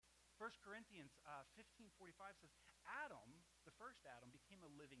1 Corinthians 15:45 says, Adam, the first Adam, became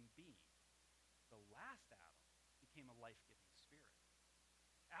a living being. The last Adam became a life-giving spirit.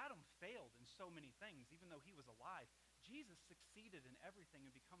 Adam failed in so many things, even though he was alive. Jesus succeeded in everything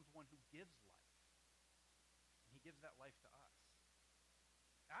and becomes one who gives life. And he gives that life to us.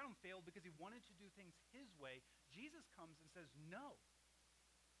 Adam failed because he wanted to do things his way. Jesus comes and says, no.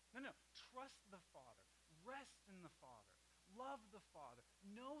 No. Trust the Father. Rest in the Father. Love the Father.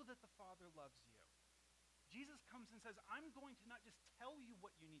 Know that the Father loves you. Jesus comes and says, I'm going to not just tell you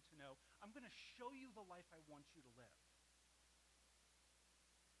what you need to know, I'm going to show you the life I want you to live.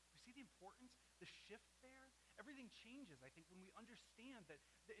 You see the importance, the shift there? Everything changes, I think, when we understand that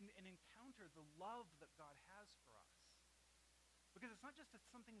and encounter the love that God has for us. Because it's not just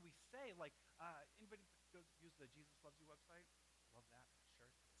something we say, like, anybody use the Jesus Loves You website? Love that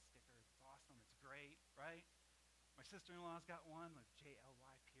shirt, got the sticker, it's awesome, it's great, right? My sister-in-law's got one, like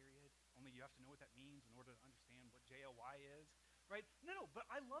JLY period. Only you have to know what that means in order to understand what JLY is, right? No, but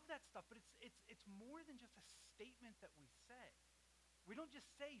I love that stuff, but it's more than just a statement that we say. We don't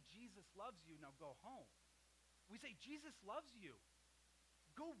just say, Jesus loves you, now go home. We say, Jesus loves you.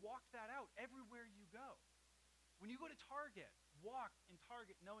 Go walk that out everywhere you go. When you go to Target, walk in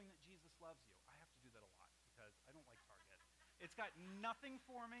Target knowing that Jesus loves you. I have to do that a lot because I don't like Target. It's got nothing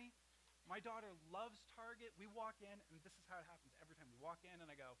for me. My daughter loves Target. We walk in, and this is how it happens every time. We walk in, and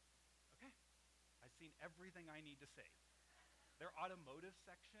I go, okay, I've seen everything I need to see. Their automotive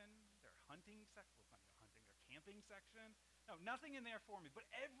section, their hunting section, well, it's not even hunting, their camping section. No, nothing in there for me. But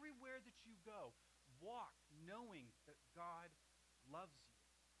everywhere that you go, walk knowing that God loves you.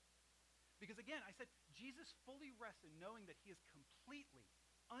 Because again, I said, Jesus fully rests in knowing that he is completely,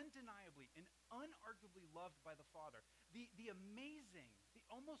 undeniably, and unarguably loved by the Father. The amazing, the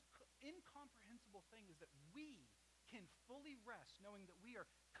almost incomprehensible thing is that we can fully rest knowing that we are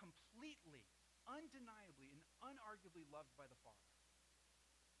completely, undeniably, and unarguably loved by the Father.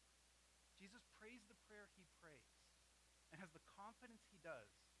 Jesus prays the prayer he prays and has the confidence he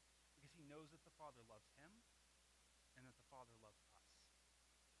does because he knows that the Father loves him and that the Father loves us.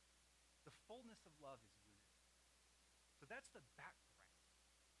 The fullness of love is unity. So that's the background,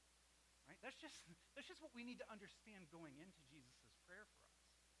 right? That's just what we need to understand going into Jesus' prayer for us,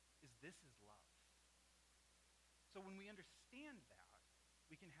 is this is love. So when we understand that,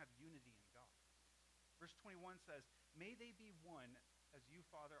 we can have unity in God. Verse 21 says, may they be one as you,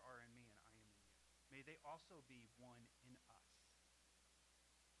 Father, are in me and I am in you. May they also be one in us.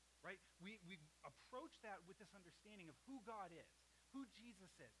 Right? We approach that with this understanding of who God is, who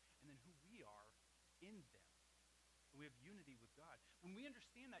Jesus is, and then who we are in them. And we have unity with God. When we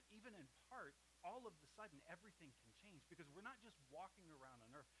understand that, even in part, all of a sudden everything can change because we're not just walking around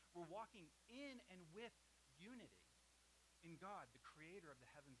on earth. We're walking in and with unity in God, the creator of the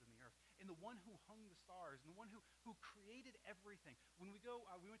heavens and the earth, in the one who hung the stars, and the one who created everything. When we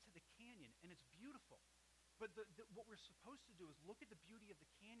went to the canyon, and it's beautiful. But what we're supposed to do is look at the beauty of the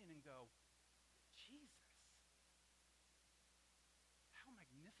canyon and go, Jesus, how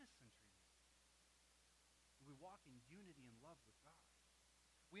magnificent are you? And we walk in unity and love with God.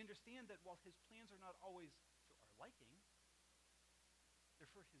 We understand that while his plans are not always to our liking,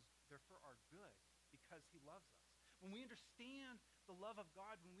 they're for our good because he loves us. When we understand the love of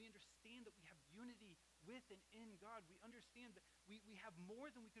God, when we understand that we have unity with and in God, we understand that we have more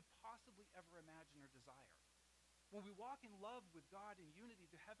than we could possibly ever imagine or desire. When we walk in love with God in unity,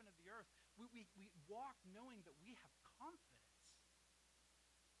 the heaven of the earth, we walk knowing that we have confidence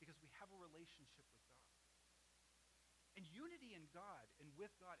because we have a relationship with God. And unity in God and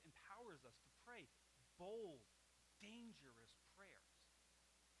with God empowers us to pray bold, dangerous prayers.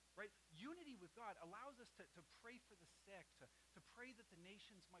 Right? Unity with God allows us to pray for the sick, to pray that the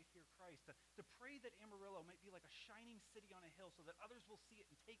nations might hear Christ, to pray that Amarillo might be like a shining city on a hill so that others will see it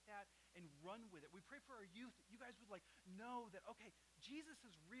and take that and run with it. We pray for our youth that you guys would know that, okay, Jesus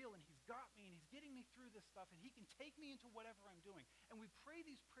is real and he's got me and he's getting me through this stuff and he can take me into whatever I'm doing. And we pray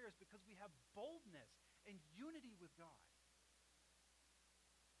these prayers because we have boldness and unity with God.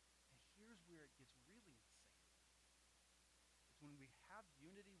 And here's where it gets really insane. When we have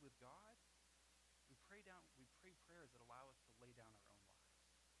unity with God, we pray prayers that allow us to lay down our own lives.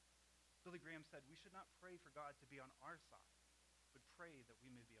 Billy Graham said, we should not pray for God to be on our side, but pray that we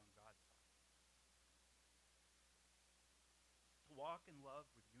may be on God's side. To walk in love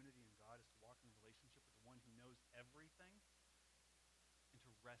with unity in God is to walk in a relationship with the one who knows everything and to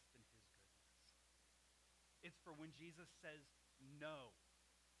rest in his goodness. It's for when Jesus says no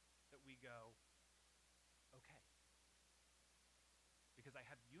that we go, okay. Because I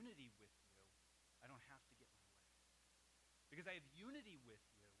have unity with you, I don't have to get my way. Because I have unity with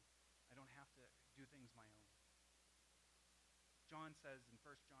you, I John says in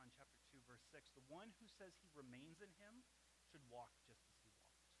 1 John chapter 2, verse 6, the one who says he remains in him should walk just as he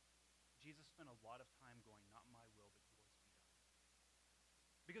walked. Jesus spent a lot of time going, not my will, but yours be done.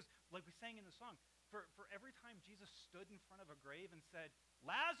 Because, like we sang in the song, for every time Jesus stood in front of a grave and said,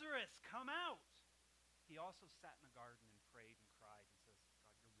 Lazarus, come out, he also sat in the garden and prayed and cried and says, God,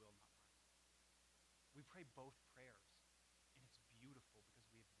 your will, not my will. We pray both prayers, and it's beautiful because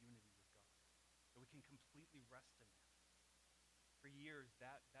we have unity with God, that we can completely rest in that. For years,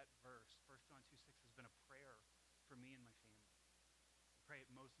 that verse, 1 John 2:6, has been a prayer for me and my family. We pray it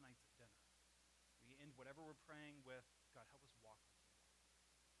most nights at dinner. We end whatever we're praying with, God, help us walk like you walk.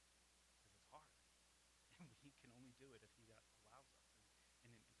 Because it's hard. And we can only do it if he allows us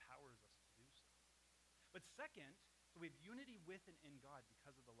and empowers us to do so. But second, so we have unity with and in God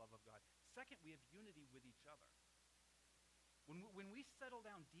because of the love of God. Second, we have unity with each other. When we settle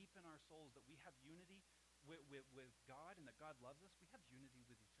down deep in our souls that we have unity with God and that God loves us, we have unity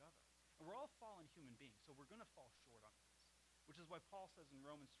with each other. And we're all fallen human beings, so we're going to fall short on this. Which is why Paul says in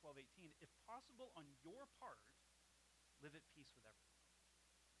Romans 12:18, if possible on your part, live at peace with everyone.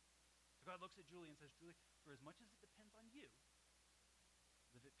 So God looks at Julie and says, Julie, for as much as it depends on you,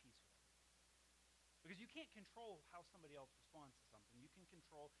 live at peace with everyone. Because you can't control how somebody else responds to something. You can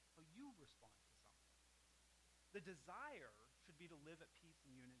control how you respond to something. The desire should be to live at peace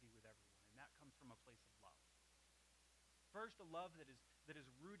and unity with everyone, and that comes from a place of love. First, a love that is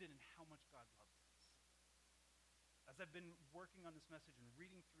rooted in how much God loves us. As I've been working on this message and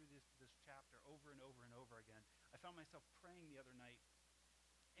reading through this chapter over and over and over again, I found myself praying the other night,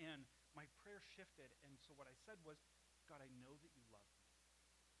 and my prayer shifted, and so what I said was, God, I know that you love me.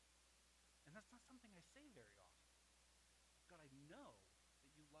 And that's not something I say very often. God, I know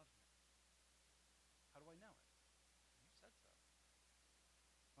that you love me. How do I know it? You said so.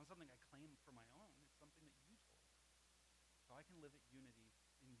 It's not something I claim for my own. It's something that you told me. So I can live in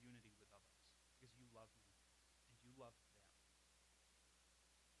unity with others because you love me and you love them.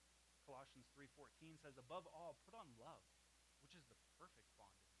 Colossians 3:14 says, above all, put on love, which is the perfect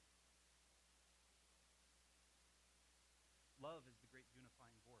bond of unity. Love is the great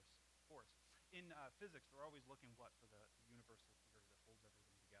unifying force. In physics, they're always looking, for the universal theory that holds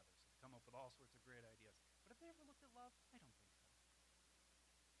everything together. So they come up with all sorts of great ideas. But have they ever looked at love? I don't think so.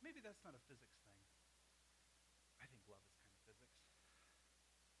 Maybe that's not a physics thing. I think love is kind of physics.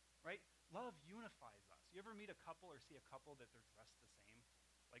 Right? Love unifies us. You ever meet a couple or see a couple that they're dressed the same?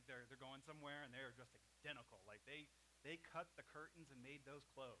 Like they're going somewhere and they're just identical. Like they cut the curtains and made those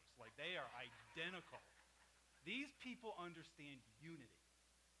clothes. Like they are identical. These people understand unity.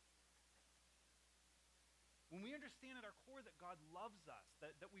 When we understand at our core that God loves us,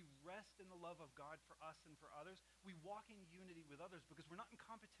 that we rest in the love of God for us and for others, we walk in unity with others because we're not in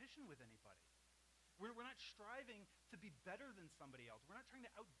competition with anybody. We're not striving to be better than somebody else. We're not trying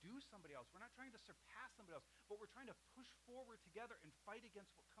to outdo somebody else. We're not trying to surpass somebody else. But we're trying to push forward together and fight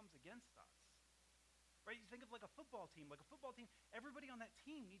against what comes against us. Right? You think of like a football team. Like a football team, everybody on that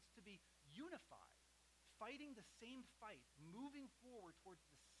team needs to be unified, fighting the same fight, moving forward towards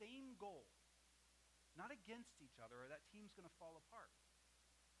the same goal. Not against each other, or that team's going to fall apart.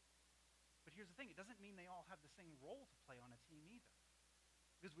 But here's the thing, it doesn't mean they all have the same role to play on a team either.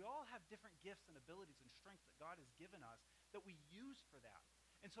 Because we all have different gifts and abilities and strengths that God has given us that we use for that.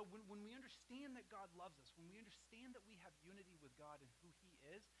 And so when we understand that God loves us, when we understand that we have unity with God and who he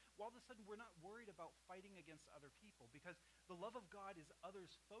is, well, all of a sudden we're not worried about fighting against other people because the love of God is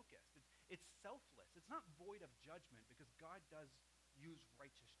others-focused. It's selfless. It's not void of judgment because God does use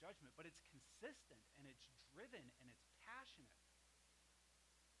righteous judgment, but it's consistent and it's driven and it's passionate.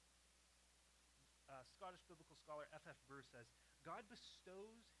 Scottish biblical scholar F.F. Bruce says, God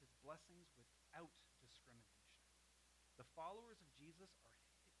bestows his blessings without discrimination. The followers of Jesus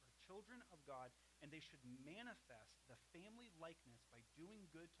are children of God, and they should manifest the family likeness by doing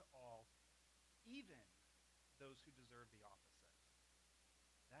good to all, even those who deserve the opposite.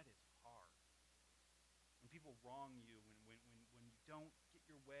 That is hard. When people wrong you, when you don't get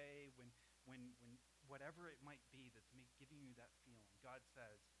your way, when whatever it might be that's giving you that feeling, God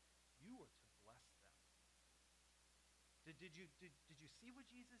says, you are to bless them. Did you see what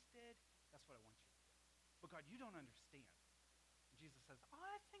Jesus did? That's what I want you to do. But God, you don't understand. And Jesus says, oh,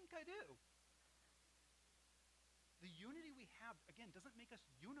 I think I do. The unity we have, again, doesn't make us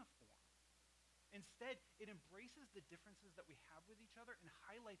uniform. Instead, it embraces the differences that we have with each other and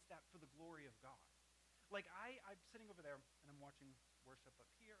highlights that for the glory of God. Like I'm sitting over there and I'm watching worship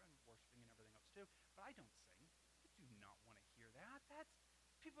up here and worshiping and everything else too, but I don't sing. I do not want to hear that.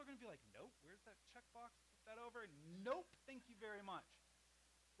 People are going to be like, nope, where's that checkbox? Flip that over. Nope, thank you very much.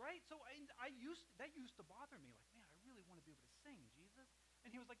 Right? So that used to bother me. Like, man, I really want to be able to sing, Jesus.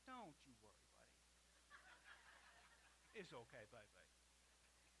 And he was like, don't you worry, buddy. It's okay, baby.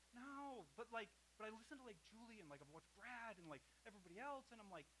 No, but I listen to like Julie and like I've watched Brad and like everybody else, and I'm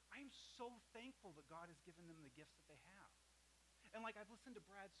like, I'm so thankful that God has given them the gifts that they have. And like I've listened to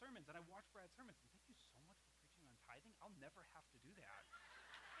Brad's sermons and I watch Brad's sermons, and thank you so much for preaching on tithing. I'll never have to do that.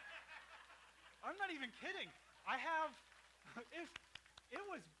 I'm not even kidding. I have, it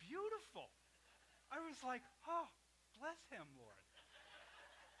was beautiful. I was like, oh, bless him, Lord.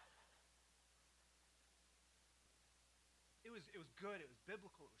 It was good, it was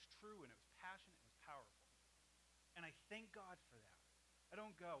biblical, it was true, and it was passionate, it was powerful. And I thank God for that. I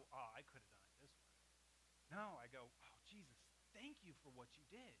don't go, oh, I could have done it this way. No, I go, oh, Jesus, thank you for what you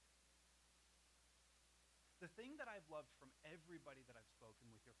did. The thing that I've loved from everybody that I've spoken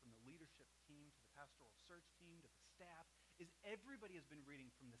with here, from the leadership team to the pastoral search team to the staff, is everybody has been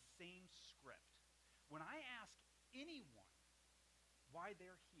reading from the same script. When I ask anyone why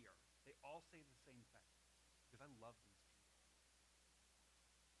they're here, they all say the same thing. Because I love these people.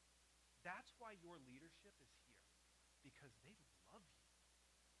 That's why your leadership is here. Because they love you.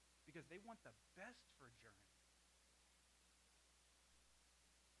 Because they want the best for Journey.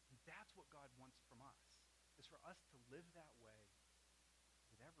 And that's what God wants from us, is for us to live that way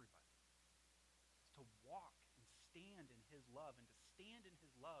with everybody. It's to walk and stand in his love. And to stand in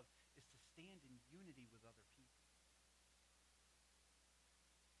his love is to stand in unity with other people.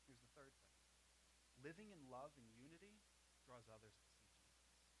 Here's the third thing. Living in love and unity draws others to see Jesus.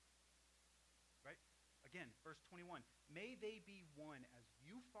 Right? Again, verse 21. May they be one as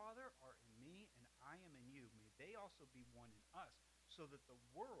you, Father, are in me and I am in you. May they also be one in us, so that the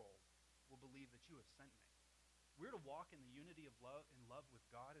world will believe that you have sent me. We're to walk in the unity of love, in love with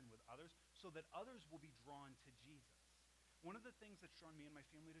God and with others, so that others will be drawn to Jesus. One of the things that's drawn me and my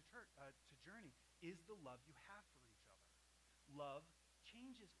family to Journey is the love you have for each other. Love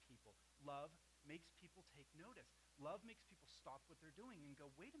changes people. Love makes people take notice. Love makes people stop what they're doing and go,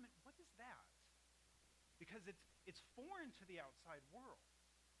 wait a minute, what is that? Because it's foreign to the outside world.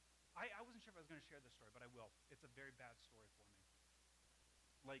 I wasn't sure if I was going to share this story, but I will. It's a very bad story for me.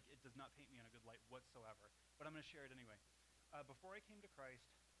 Like, it does not paint me in a good light whatsoever, but I'm going to share it anyway. Before I came to Christ,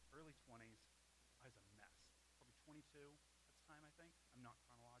 early 20s, I was a mess. Probably 22 at the time, I think. I'm not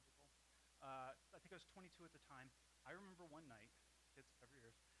chronological. I think I was 22 at the time. I remember one night, kids, cover your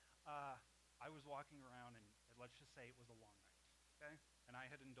ears, I was walking around, and let's just say it was a long night, okay? And I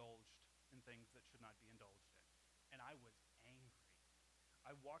had indulged in things that should not be indulged in. And I was angry.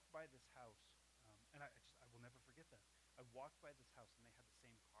 I walked by this house, and I will never forget this. I walked by this house, and they had the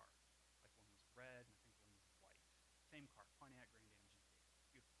same car. Like, one was red, and I think one was white. Same car, Pontiac Grand Am GT.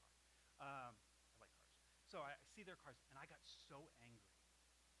 Beautiful car. I like cars. So I see their cars, and I got so angry.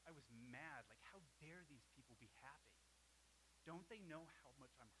 I was mad. Like, how dare these people be happy? Don't they know how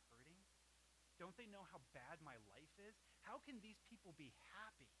much I'm hurting? Don't they know how bad my life is? How can these people be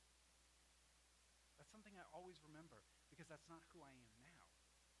happy? That's something I always remember, because that's not who I am now.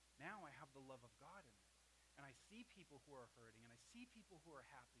 Now I have the love of God in me. And I see people who are hurting, and I see people who are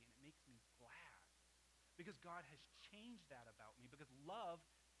happy, and it makes me glad. Because God has changed that about me, because love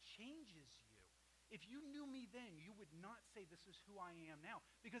changes you. If you knew me then, you would not say this is who I am now,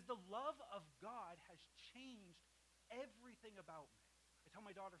 because the love of God has changed everything about me. I tell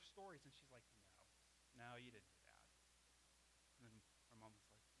my daughter stories, and she's like, no, you didn't do that. And then her mom was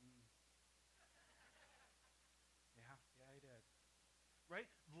like, yeah, I did. Right?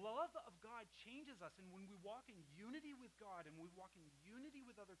 The love of God changes us, and when we walk in unity with God and we walk in unity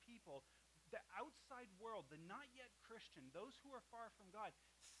with other people, the outside world, the not yet Christian, those who are far from God,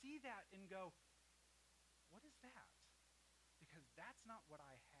 see that and go, what is that? Because that's not what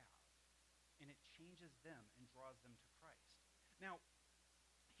I have. And it changes them and draws them to Christ. Now,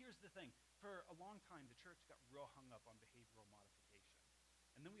 here's the thing. For a long time, the church got real hung up on behavioral modification.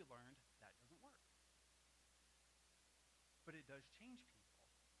 And then we learned that doesn't work. But it does change people.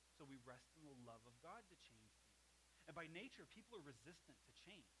 So we rest in the love of God to change people. And by nature, people are resistant to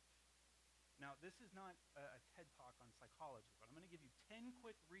change. Now, this is not a TED Talk on psychology, but I'm going to give you 10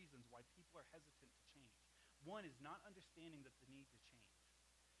 quick reasons why people are hesitant to change. One is not understanding the need to change.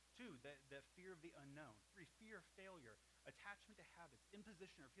 Two, the fear of the unknown. Three, fear of failure, attachment to habits,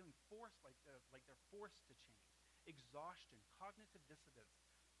 imposition, or feeling forced, like they're forced to change. Exhaustion, cognitive dissonance,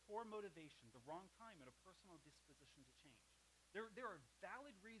 poor motivation, the wrong time, and a personal disposition to change. There are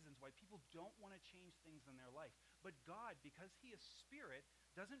valid reasons why people don't want to change things in their life. But God, because he is spirit,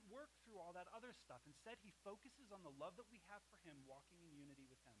 doesn't work through all that other stuff. Instead, he focuses on the love that we have for him, walking in unity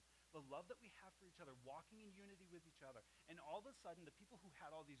with him. The love that we have for each other, walking in unity with each other. And all of a sudden, the people who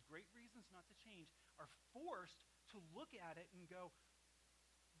had all these great reasons not to change are forced to look at it and go,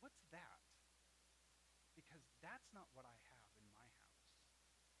 what's that? Because that's not what I have in my house.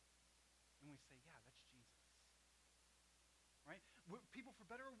 And we say, yeah, that's Jesus. Right? People, for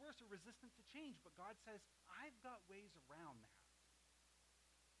better or worse, are resistant to change, but God says, I've got ways around that.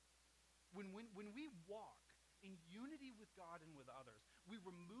 When we walk in unity with God and with others, we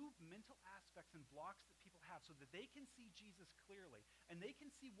remove mental aspects and blocks that people have so that they can see Jesus clearly and they can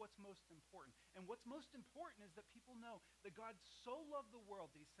see what's most important. And what's most important is that people know that God so loved the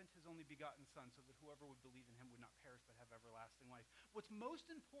world that he sent his only begotten Son so that whoever would believe in him would not perish but have everlasting life. What's most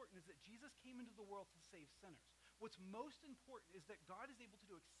important is that Jesus came into the world to save sinners. What's most important is that God is able to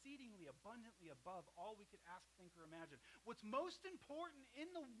do exceedingly abundantly above all we could ask, think, or imagine. What's most important in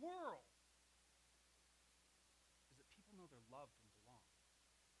the world is that people know they're loved and belong.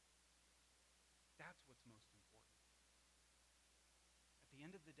 That's what's most important. At the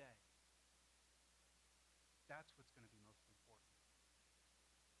end of the day, that's what's going to be most important.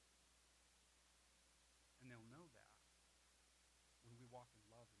 And they'll know that when we walk in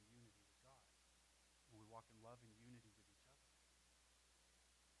love and unity with God, when we walk in love and unity with each other.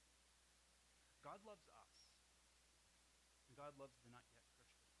 God loves us, and God loves the not yet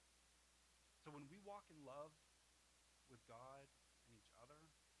Christian. So when we walk in love with God and each other,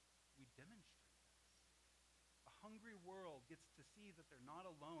 we demonstrate this. A hungry world gets to see that they're not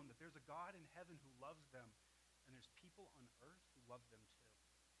alone, that there's a God in heaven who loves them, and there's people on earth who love them too.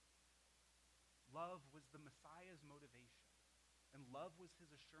 Love was the Messiah's motivation, and love was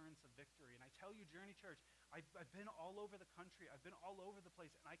his assurance of victory. And I tell you, Journey Church, I've been all over the country, I've been all over the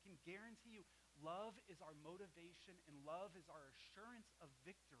place, and I can guarantee you, love is our motivation, and love is our assurance of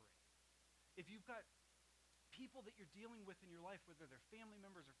victory. If you've got people that you're dealing with in your life, whether they're family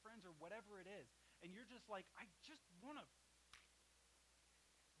members or friends or whatever it is, and you're just like, I just want to,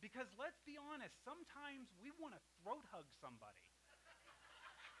 because let's be honest, sometimes we want to throat hug somebody.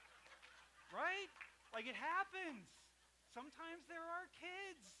 Right? Like, it happens. Sometimes there are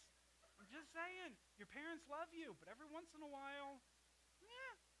kids. I'm just saying, your parents love you, but every once in a while,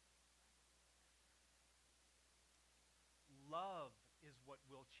 Love is what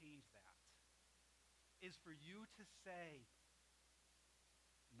will change that. Is for you to say,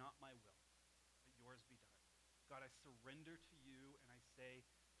 not my will, but yours be done. God, I surrender to you and I say,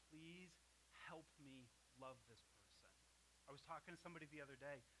 please help me love this person. I was talking to somebody the other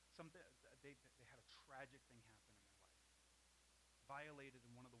day. They had a tragic thing happen in their life. Violated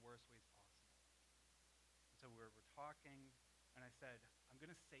in one of the worst ways possible. And so we're talking, and I said, I'm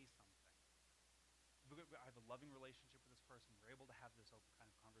going to say something. I have a loving relationship with this person. We're able to have this open kind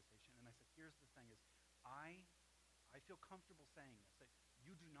of conversation. And I said, here's the thing is, I feel comfortable saying this, that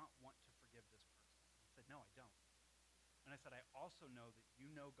you do not want to forgive this person. And he said, no, I don't. And I said, I also know that you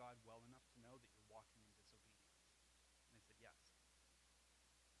know God well enough to know that you're walking in disobedience. And they said, yes.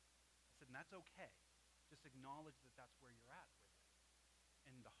 I said, and that's okay. Just acknowledge that that's where you're at with it.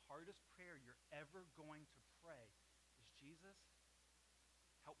 And the hardest prayer you're ever going to pray is, Jesus,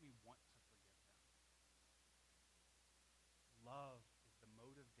 help me want to forgive them. Love is the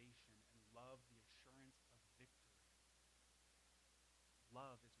motivation and love the assurance of victory.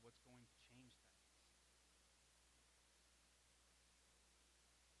 Love is what's going to change things.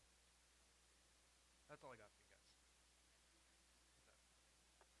 That's all I got for you guys.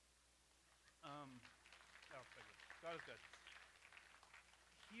 Thank you. God is good.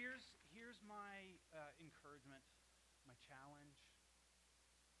 Here's my encouragement, my challenge.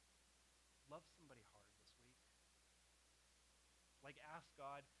 Love somebody hard this week. Like, ask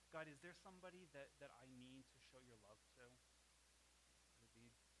God, is there somebody that I need to show your love to? The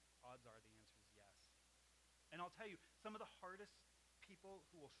odds are the answer is yes. And I'll tell you, some of the hardest people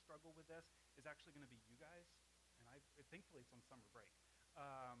who will struggle with this is actually going to be you guys. And thankfully it's on summer break.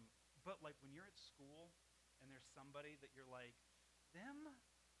 But like when you're at school and there's somebody that you're like, them?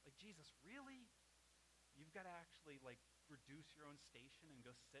 Like, Jesus, really? You've got to actually like reduce your own station and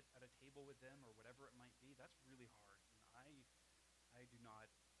go sit at a table with them or whatever it might be. That's really hard. And I do not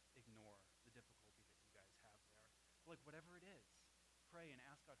ignore the difficulty that you guys have there. But like whatever it is, pray and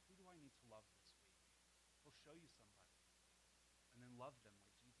ask God, who do I need to love this week? He'll show you somebody. And then love them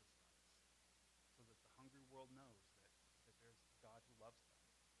like Jesus does. So that the hungry world knows that there's a God who loves them.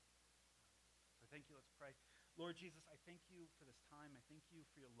 So thank you. Let's pray. Lord Jesus, I thank you for this time. I thank you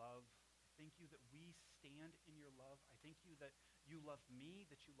for your love. I thank you that we stand in your love. I thank you that you love me,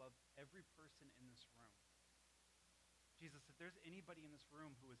 that you love every person in this room. Jesus, if there's anybody in this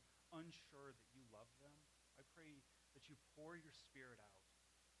room who is unsure that you love them, I pray that you pour your Spirit out,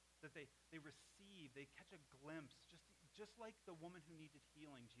 that they receive, they catch a glimpse, just like the woman who needed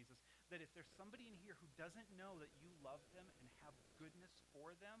healing, Jesus, that if there's somebody in here who doesn't know that you love them and have goodness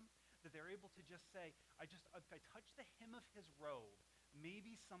for them, that they're able to just say, if I touch the hem of his robe,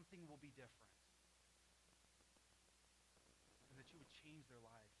 maybe something will be different. And that you would change their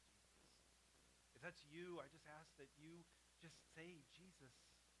lives, Jesus. If that's you, I just ask that you just say, Jesus,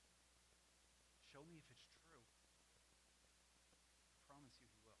 show me if it's true. I promise you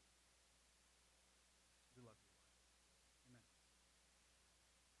he will. We love you, Lord. Amen.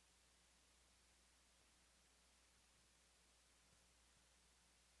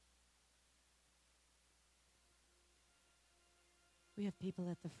 We have people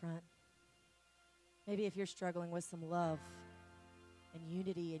at the front. Maybe if you're struggling with some love and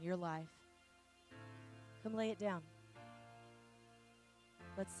unity in your life, come lay it down.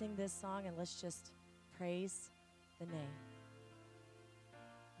 Let's sing this song and let's just praise the name.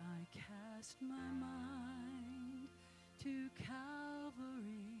 I cast my mind to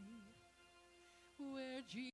Calvary, where Jesus